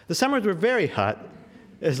ask. The summers were very hot,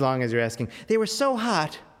 as long as you're asking. They were so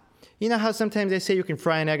hot. You know how sometimes they say you can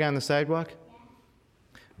fry an egg on the sidewalk?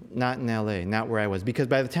 Not in LA, not where I was, because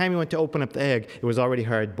by the time you went to open up the egg, it was already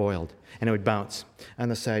hard boiled, and it would bounce on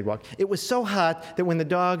the sidewalk. It was so hot that when the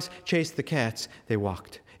dogs chased the cats, they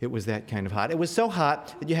walked. It was that kind of hot. It was so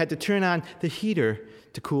hot that you had to turn on the heater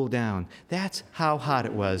to cool down. That's how hot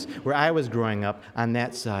it was where I was growing up on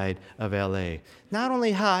that side of LA. Not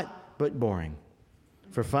only hot, but boring.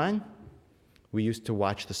 For fun, we used to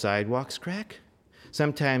watch the sidewalks crack.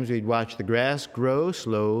 Sometimes we'd watch the grass grow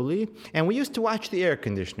slowly, and we used to watch the air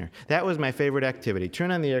conditioner. That was my favorite activity.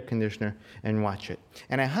 Turn on the air conditioner and watch it.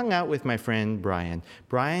 And I hung out with my friend Brian.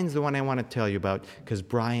 Brian's the one I want to tell you about because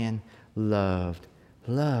Brian loved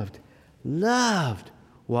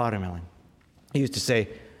watermelon. He used to say,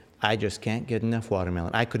 I just can't get enough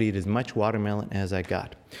watermelon. I could eat as much watermelon as I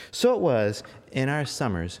got. So it was in our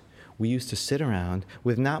summers. We used to sit around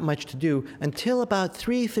with not much to do until about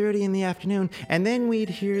 3:30 in the afternoon, and then we'd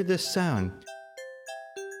hear this sound.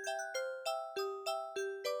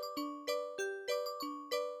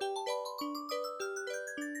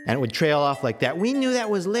 And it would trail off like that. We knew that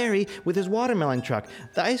was Larry with his watermelon truck.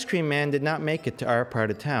 The ice cream man did not make it to our part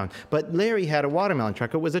of town, but Larry had a watermelon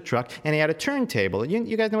truck. It was a truck, and he had a turntable.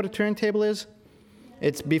 You guys know what a turntable is?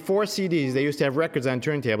 It's before CDs. They used to have records on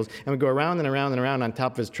turntables, and we'd go around and around and around on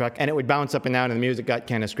top of his truck, and it would bounce up and down, and the music got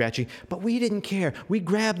kind of scratchy. But we didn't care. We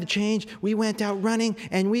grabbed the change, we went out running,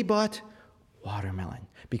 and we bought watermelon.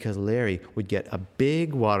 Because Larry would get a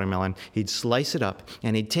big watermelon, he'd slice it up,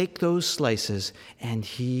 and he'd take those slices, and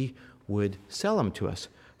he would sell them to us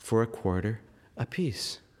for $0.25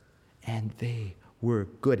 apiece. And they were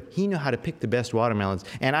good. He knew how to pick the best watermelons,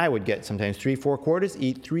 and I would get sometimes 3-4 quarters,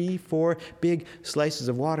 eat 3-4 big slices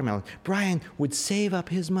of watermelon. Brian would save up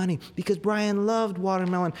his money because Brian loved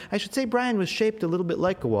watermelon. I should say Brian was shaped a little bit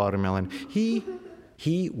like a watermelon. He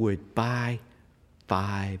would buy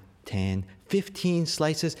 5, 10, 15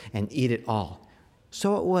 slices and eat it all.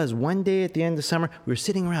 So it was one day at the end of summer, we were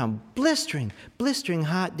sitting around, blistering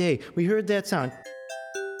hot day. We heard that sound.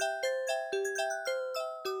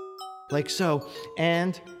 Like so,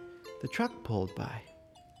 and the truck pulled by.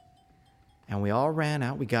 And we all ran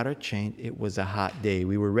out, we got our change. It was a hot day,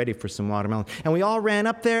 we were ready for some watermelon. And we all ran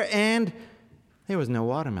up there, and there was no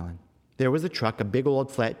watermelon. There was a truck, a big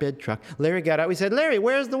old flatbed truck. Larry got out, we said, Larry,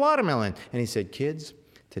 where's the watermelon? And he said, kids,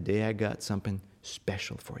 today I got something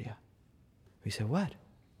special for you. We said, what?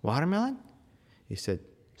 Watermelon? He said,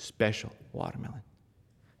 special watermelon.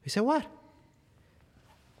 We said, what?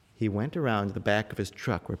 He went around to the back of his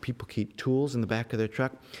truck where people keep tools in the back of their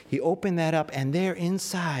truck. He opened that up, and there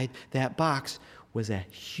inside that box was a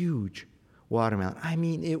huge watermelon. I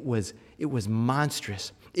mean, it was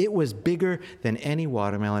monstrous. It was bigger than any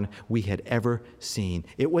watermelon we had ever seen.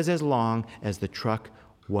 It was as long as the truck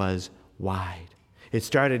was wide. It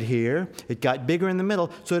started here, it got bigger in the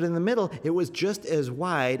middle, so that in the middle it was just as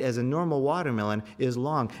wide as a normal watermelon is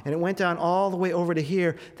long. And it went down all the way over to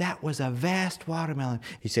here. That was a vast watermelon.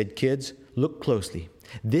 He said, kids, look closely.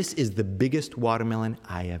 This is the biggest watermelon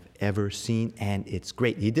I have ever seen, and it's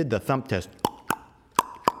great. He did the thump test.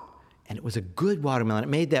 And it was a good watermelon. It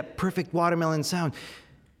made that perfect watermelon sound.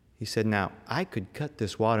 He said, now, I could cut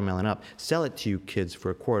this watermelon up, sell it to you kids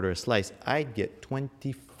for $0.25 a slice. I'd get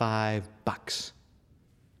 $25.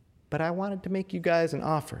 But I wanted to make you guys an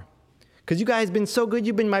offer. Because you guys have been so good,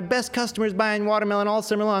 you've been my best customers buying watermelon all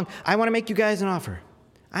summer long. I want to make you guys an offer.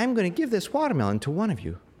 I'm going to give this watermelon to one of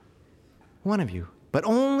you. One of you. But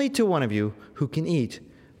only to one of you who can eat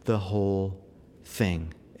the whole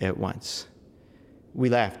thing at once. We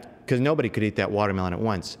laughed, because nobody could eat that watermelon at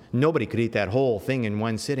once. Nobody could eat that whole thing in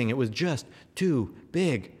one sitting. It was just too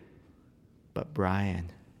big. But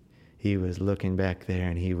Brian, he was looking back there,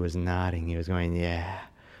 and he was nodding. He was going, yeah.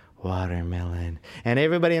 Watermelon. And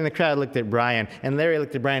everybody in the crowd looked at Brian, and Larry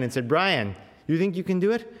looked at Brian and said, Brian, you think you can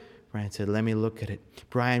do it? Brian said, let me look at it.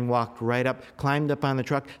 Brian walked right up, climbed up on the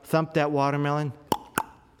truck, thumped that watermelon,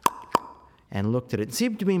 and looked at it. It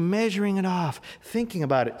seemed to be measuring it off, thinking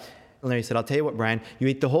about it. Larry said, I'll tell you what, Brian, you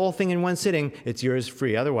eat the whole thing in one sitting, it's yours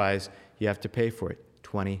free. Otherwise, you have to pay for it,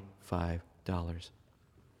 $25.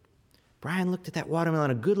 Brian looked at that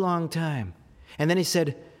watermelon a good long time. And then he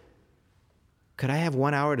said, could I have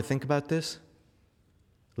 1 hour to think about this?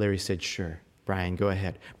 Larry said, sure. Brian, go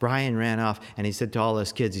ahead. Brian ran off, and he said to all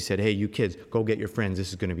us kids, he said, hey, you kids, go get your friends. This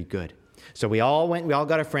is going to be good. So we all went, we all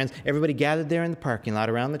got our friends. Everybody gathered there in the parking lot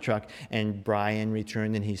around the truck, and Brian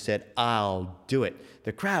returned, and he said, I'll do it.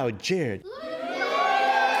 The crowd cheered.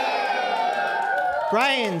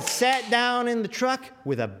 Brian sat down in the truck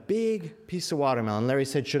with a big piece of watermelon. Larry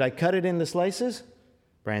said, should I cut it into slices?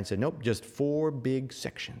 Brian said, nope, just 4 big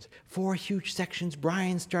sections. 4 huge sections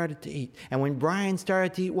Brian started to eat. And when Brian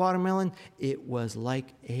started to eat watermelon, it was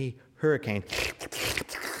like a hurricane.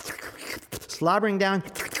 Slobbering down,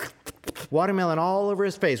 watermelon all over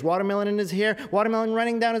his face, watermelon in his hair, watermelon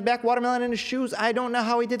running down his back, watermelon in his shoes. I don't know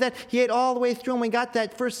how he did that. He ate all the way through, and when we got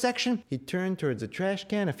that first section, he turned towards a trash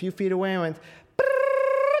can a few feet away and went,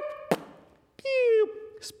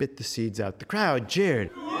 spit the seeds out. The crowd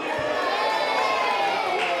cheered.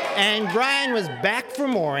 And Brian was back for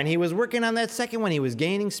more, and he was working on that second one. He was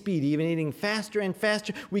gaining speed, even eating faster and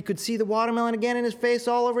faster. We could see the watermelon again in his face,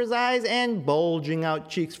 all over his eyes, and bulging out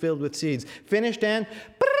cheeks filled with seeds. Finished and...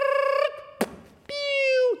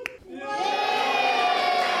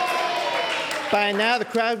 By now, the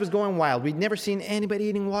crowd was going wild. We'd never seen anybody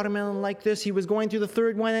eating watermelon like this. He was going through the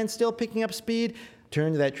third one and still picking up speed.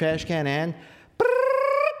 Turned to that trash can and...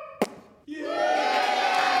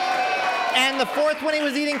 And the fourth one, he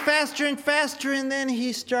was eating faster and faster, and then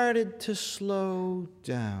he started to slow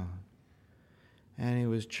down. And he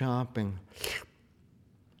was chomping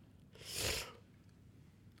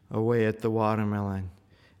away at the watermelon.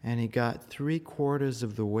 And he got 3/4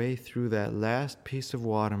 of the way through that last piece of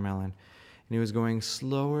watermelon. And he was going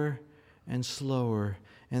slower and slower,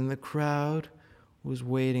 and the crowd was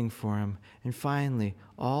waiting for him. And finally,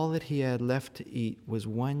 all that he had left to eat was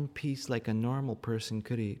one piece like a normal person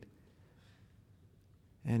could eat.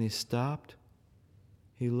 And he stopped,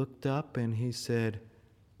 he looked up, and he said,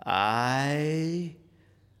 I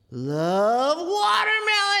love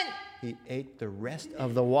watermelon! He ate the rest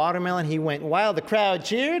of the watermelon. He went wild. The crowd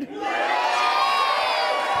cheered.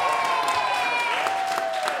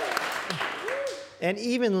 And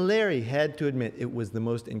even Larry had to admit it was the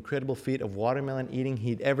most incredible feat of watermelon eating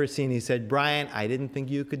he'd ever seen. He said, Brian, I didn't think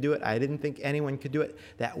you could do it. I didn't think anyone could do it.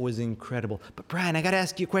 That was incredible. But Brian, I got to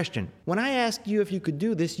ask you a question. When I asked you if you could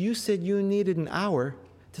do this, you said you needed an hour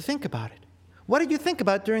to think about it. What did you think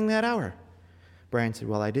about during that hour? Brian said,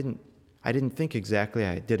 well, I didn't think exactly.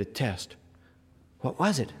 I did a test. What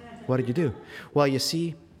was it? What did you do? Well, you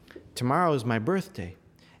see, tomorrow is my birthday.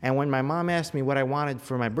 And when my mom asked me what I wanted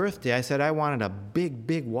for my birthday, I said I wanted a big,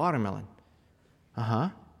 big watermelon. Uh-huh.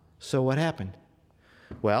 So what happened?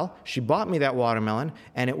 Well, she bought me that watermelon,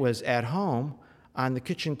 and it was at home on the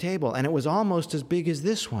kitchen table, and it was almost as big as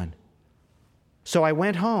this one. So I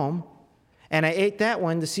went home, and I ate that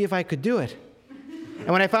one to see if I could do it. And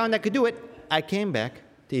when I found I could do it, I came back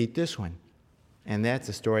to eat this one. And that's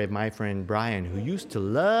the story of my friend Brian, who used to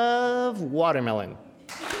love watermelon.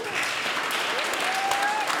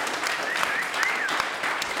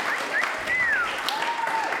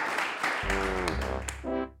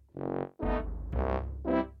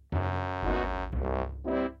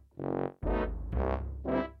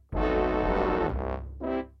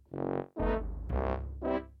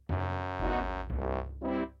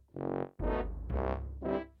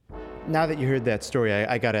 Now that you heard that story,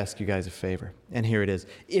 I got to ask you guys a favor, and here it is.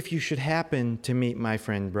 If you should happen to meet my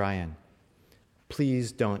friend Brian,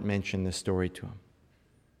 please don't mention this story to him.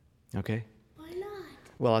 Okay? Why not?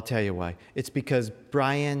 Well, I'll tell you why. It's because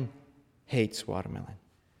Brian hates watermelon.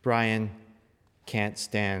 Brian can't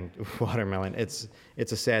stand watermelon. It's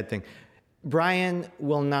a sad thing. Brian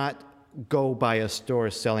will not go by a store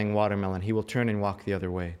selling watermelon. He will turn and walk the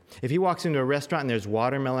other way. If he walks into a restaurant and there's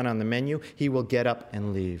watermelon on the menu, he will get up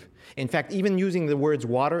and leave. In fact, even using the words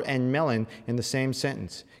water and melon in the same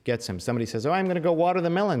sentence gets him. Somebody says, oh, I'm going to go water the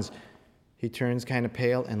melons. He turns kind of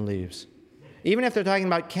pale and leaves. Even if they're talking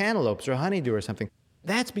about cantaloupes or honeydew or something.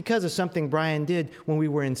 That's because of something Brian did when we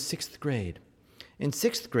were in 6th grade. In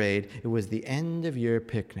 6th grade, it was the end-of-year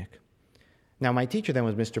picnic. Now, my teacher then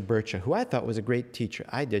was Mr. Bircha, who I thought was a great teacher.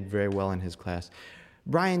 I did very well in his class.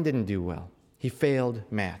 Brian didn't do well. He failed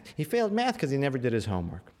math. He failed math because he never did his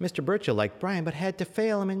homework. Mr. Bircha liked Brian, but had to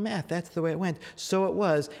fail him in math. That's the way it went. So it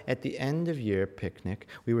was at the end-of-year picnic.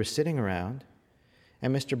 We were sitting around,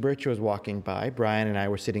 And Mr. Bircher was walking by. Brian and I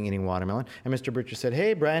were sitting eating watermelon. And Mr. Bircher said,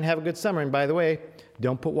 "Hey, Brian, have a good summer. And by the way,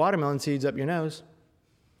 don't put watermelon seeds up your nose."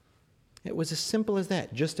 It was as simple as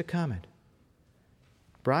that, just a comment.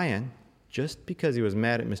 Brian, just because he was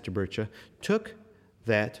mad at Mr. Bircher, took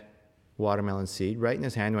that watermelon seed right in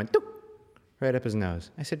his hand and went, "Doop," right up his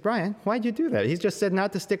nose. I said, "Brian, why'd you do that? He's just said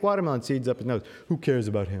not to stick watermelon seeds up his nose. Who cares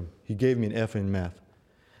about him? He gave me an F in math."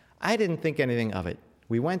 I didn't think anything of it.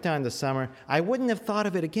 We went on to summer. I wouldn't have thought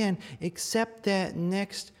of it again, except that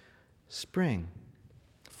next spring,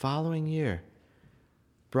 following year,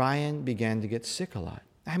 Brian began to get sick a lot.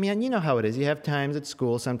 I mean, you know how it is. You have times at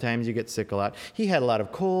school, sometimes you get sick a lot. He had a lot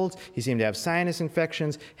of colds. He seemed to have sinus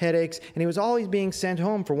infections, headaches, and he was always being sent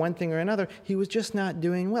home for one thing or another. He was just not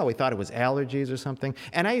doing well. We thought it was allergies or something.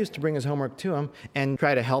 And I used to bring his homework to him and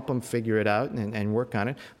try to help him figure it out and work on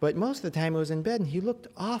it. But most of the time he was in bed, and he looked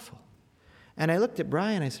awful. And I looked at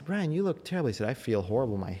Brian. I said, "Brian, you look terrible." He said, "I feel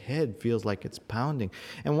horrible. My head feels like it's pounding."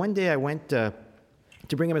 And one day I went to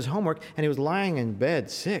bring him his homework, and he was lying in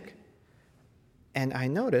bed sick. And I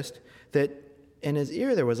noticed that in his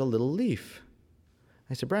ear there was a little leaf.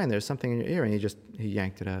 I said, "Brian, there's something in your ear." And he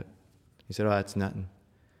yanked it out. He said, "Oh, that's nothing."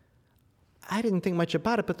 I didn't think much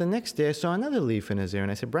about it, but the next day I saw another leaf in his ear.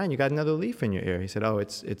 And I said, "Brian, you got another leaf in your ear." He said, "Oh,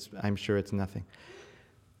 I'm sure it's nothing."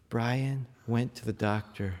 Brian went to the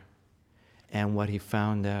doctor. And what he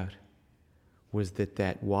found out was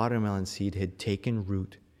that watermelon seed had taken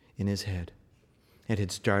root in his head. It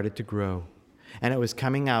had started to grow, and it was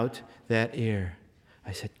coming out that ear.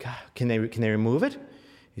 I said, "God, can they remove it?"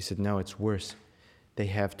 He said, "No, it's worse. They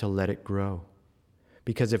have to let it grow.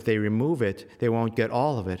 Because if they remove it, they won't get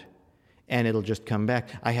all of it, and it'll just come back.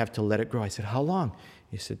 I have to let it grow." I said, "How long?"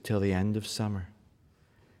 He said, "Till the end of summer."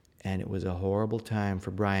 And it was a horrible time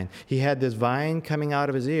for Brian. He had this vine coming out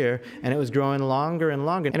of his ear, and it was growing longer and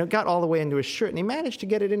longer. And it got all the way into his shirt, and he managed to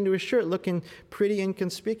get it into his shirt looking pretty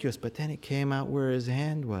inconspicuous. But then it came out where his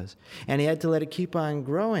hand was, and he had to let it keep on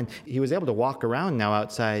growing. He was able to walk around now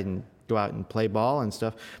outside and go out and play ball and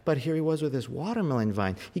stuff. But here he was with this watermelon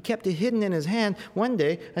vine. He kept it hidden in his hand. One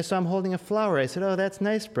day, I saw him holding a flower. I said, "Oh, that's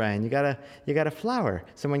nice, Brian. You got a flower.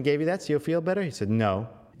 Someone gave you that so you'll feel better?" He said, "No."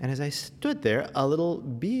 And as I stood there, a little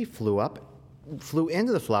bee flew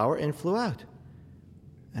into the flower, and flew out.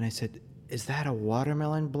 And I said, "Is that a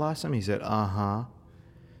watermelon blossom?" He said, "Uh-huh."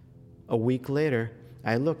 A week later,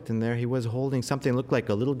 I looked, and there he was holding something that looked like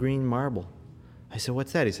a little green marble. I said,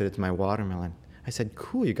 "What's that?" He said, "It's my watermelon." I said,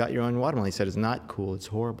 "Cool, you got your own watermelon." He said, "It's not cool, it's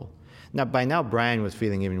horrible." By now, Brian was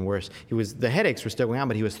feeling even worse. The headaches were still going on,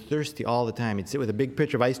 but he was thirsty all the time. He'd sit with a big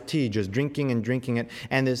pitcher of iced tea, just drinking and drinking it,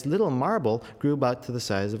 and this little marble grew about to the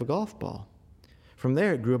size of a golf ball. From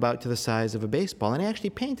there, it grew about to the size of a baseball, and he actually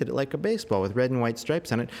painted it like a baseball with red and white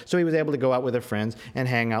stripes on it, so he was able to go out with his friends and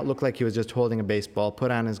hang out, look like he was just holding a baseball,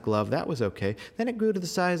 put on his glove. That was okay. Then it grew to the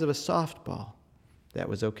size of a softball. That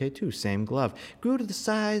was okay, too, same glove. Grew to the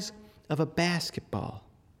size of a basketball.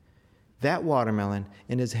 That watermelon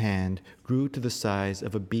in his hand grew to the size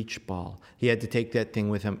of a beach ball. He had to take that thing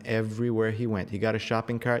with him everywhere he went. He got a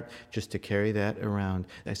shopping cart just to carry that around.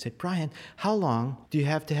 I said, "Brian, how long do you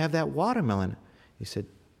have to have that watermelon?" He said,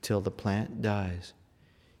 "Till the plant dies."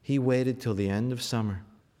 He waited till the end of summer.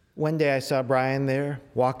 One day I saw Brian there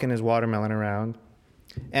walking his watermelon around,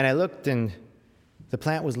 and I looked, and the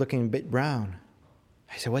plant was looking a bit brown.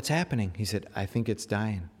 I said, "What's happening?" He said, "I think it's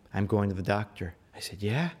dying. I'm going to the doctor." I said,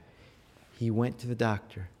 "Yeah?" He went to the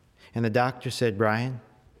doctor, and the doctor said, "Brian,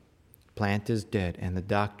 plant is dead." And the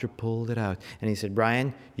doctor pulled it out, and he said,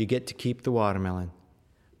 "Brian, you get to keep the watermelon."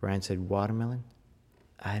 Brian said, "Watermelon?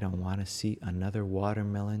 I don't want to see another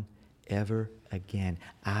watermelon ever again.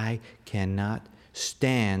 I cannot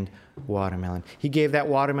stand watermelon." He gave that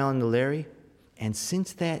watermelon to Larry, and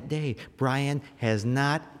since that day, Brian has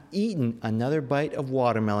not eaten another bite of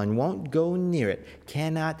watermelon, won't go near it,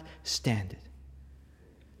 cannot stand it.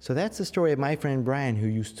 So that's the story of my friend Brian, who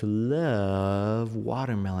used to love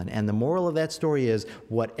watermelon. And the moral of that story is,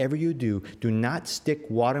 whatever you do, do not stick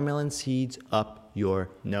watermelon seeds up your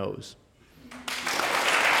nose.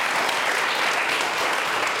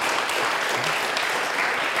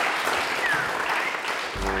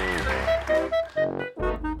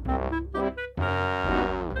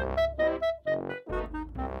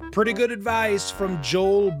 Pretty good advice from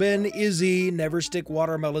Joel Ben Izzy. Never stick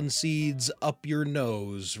watermelon seeds up your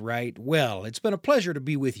nose, right? Well, it's been a pleasure to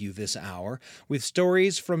be with you this hour with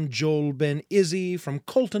stories from Joel Ben Izzy, from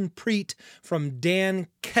Colton Prete, from Dan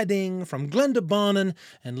Keding, from Glenda Bonin,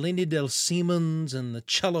 and Leeny Del Seamonds, and the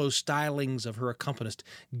cello stylings of her accompanist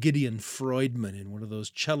Gideon Freudman in one of those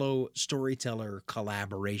cello storyteller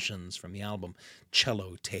collaborations from the album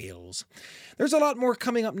Cello Tales. There's a lot more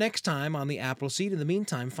coming up next time on the Appleseed. In the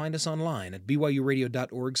meantime, find us online at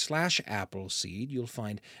byuradio.org/Appleseed. You'll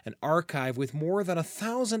find an archive with more than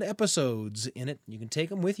 1,000 episodes in it. You can take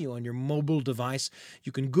them with you on your mobile device.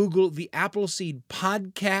 You can Google the Appleseed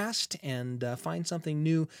podcast and find something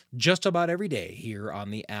new just about every day here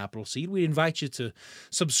on the Appleseed. We invite you to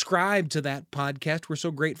subscribe to that podcast. We're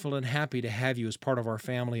so grateful and happy to have you as part of our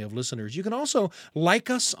family of listeners. You can also like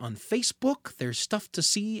us on Facebook. There's stuff to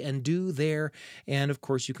see and do there. And of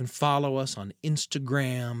course, you can follow us on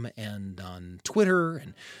Instagram and on Twitter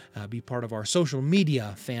and be part of our social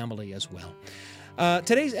media family as well.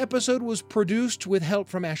 Today's episode was produced with help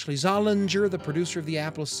from Ashley Zollinger. The producer of the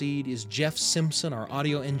Appleseed is Jeff Simpson. Our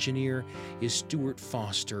audio engineer is Stuart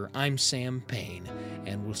Foster. I'm Sam Payne,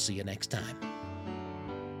 and we'll see you next time.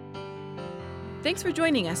 Thanks for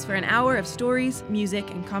joining us for an hour of stories, music,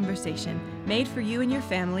 and conversation made for you and your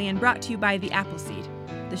family and brought to you by the Appleseed.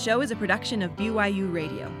 The show is a production of BYU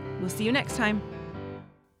Radio. We'll see you next time.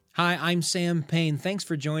 Hi, I'm Sam Payne. Thanks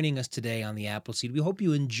for joining us today on the Appleseed. We hope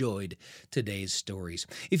you enjoyed today's stories.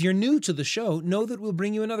 If you're new to the show, know that we'll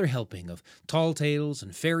bring you another helping of tall tales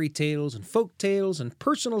and fairy tales and folk tales and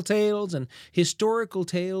personal tales and historical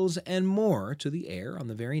tales and more to the air on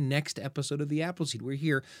the very next episode of the Appleseed. We're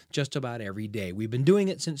here just about every day. We've been doing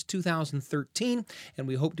it since 2013, and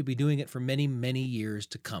we hope to be doing it for many, many years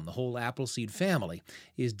to come. The whole Appleseed family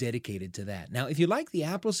is dedicated to that. Now, if you like the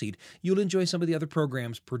Appleseed, you'll enjoy some of the other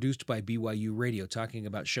programs produced by BYU Radio, talking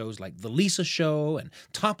about shows like The Lisa Show and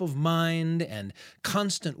Top of Mind and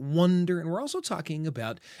Constant Wonder. And we're also talking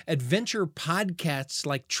about adventure podcasts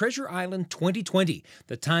like Treasure Island 2020,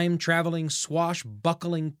 the time-traveling,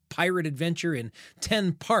 swashbuckling pirate adventure in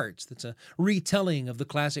 10 parts. That's a retelling of the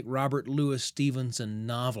classic Robert Louis Stevenson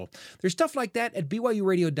novel. There's stuff like that at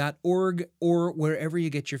byuradio.org or wherever you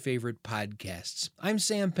get your favorite podcasts. I'm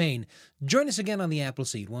Sam Payne. Join us again on the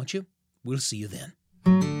Appleseed, won't you? We'll see you then.